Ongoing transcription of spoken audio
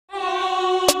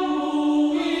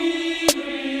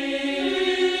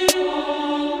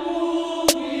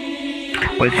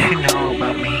What you know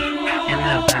about me in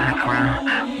the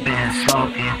background? Been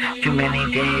smoking too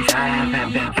many days, I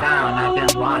haven't been found. I've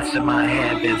been lost in my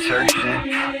head, been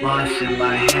searching, lost in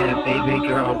my head. Baby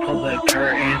girl, pull the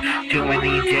curtain. Too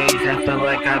many days, I feel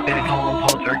like I've been home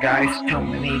poltergeist. Too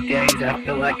many days, I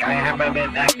feel like I haven't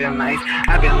been acting nice.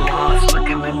 I've been lost,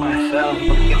 looking at myself,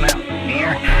 looking at the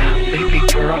mirror. Baby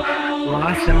girl,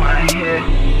 lost in my head.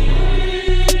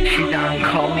 She done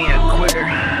called me a quitter.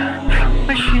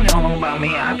 What she know about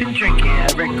me? I've been drinking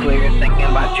Everclear, thinking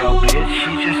about your bitch.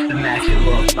 She just a nasty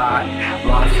little thought,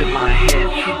 lost in my head.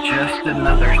 She just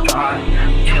another thought.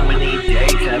 Too many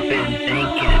days I've been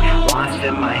thinking, lost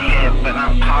in my head. But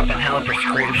I'm popping hella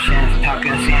prescriptions,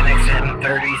 talking Xanax and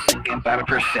 30s, thinking about a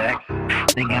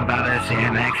Persec, thinking about a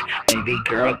Xanax. Baby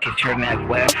girl, get your neck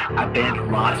wet. I've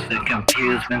been lost and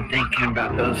confused, been thinking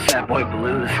about those sad boy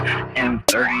blues.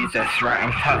 M30s, that's right,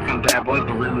 I'm talking bad boy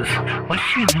blues. What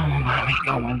you know about me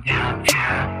going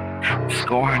downtown?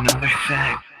 Score another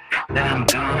sack, then I'm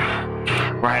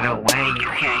done. Right away, you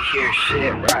can't hear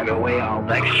shit. Right away, all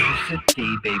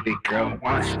electricity. Baby girl,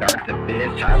 wanna start the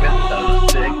bitch. I've been so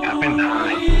sick, I've been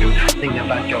high. Thinking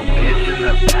about your bitch in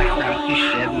the background, she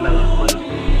shedding those blues.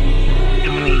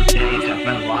 Too many days I've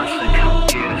been lost and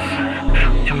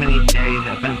confused. Too many days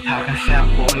I've been talking sad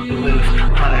boy blues.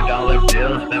 $100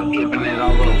 bills, been giving it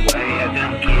all away. I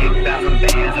done gave 1,000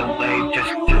 bands away just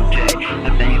today.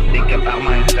 I think about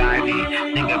my anxiety,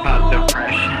 think about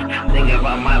depression, think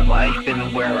about my life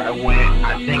and where I went.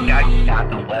 I think I got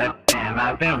the weapon.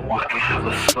 I've been walking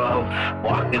hella slow,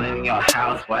 walking in your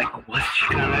house like, what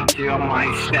you gonna do? I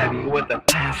might stab you with a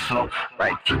pencil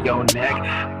right to your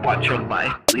neck. Watch your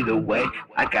life bleed away.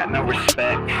 I got no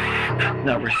respect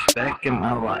in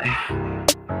my life.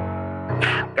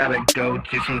 Gotta go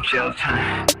do some jail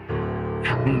time.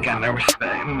 Got no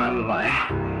respect in my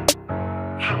life.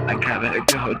 I gotta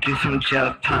go do some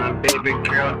jail time. Baby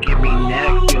girl, give me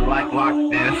neck. Feel like Loch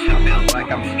Ness. I feel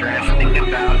like I'm stressed. Think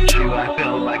about you. I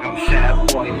feel like I'm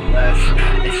sad boy blessed.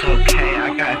 It's okay,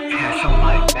 I got tests on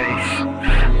my face.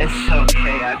 It's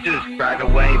okay, I just cried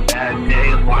away. Bad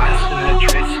day, lost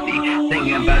electricity.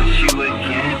 Thinking about you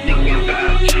again. Thinking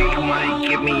about you. You might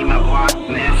give me my Loch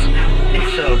Ness.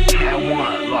 It's okay, I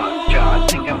want lockjaw.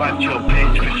 Think about your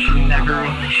bitch, but she never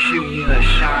really shoot me the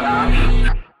shot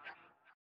off.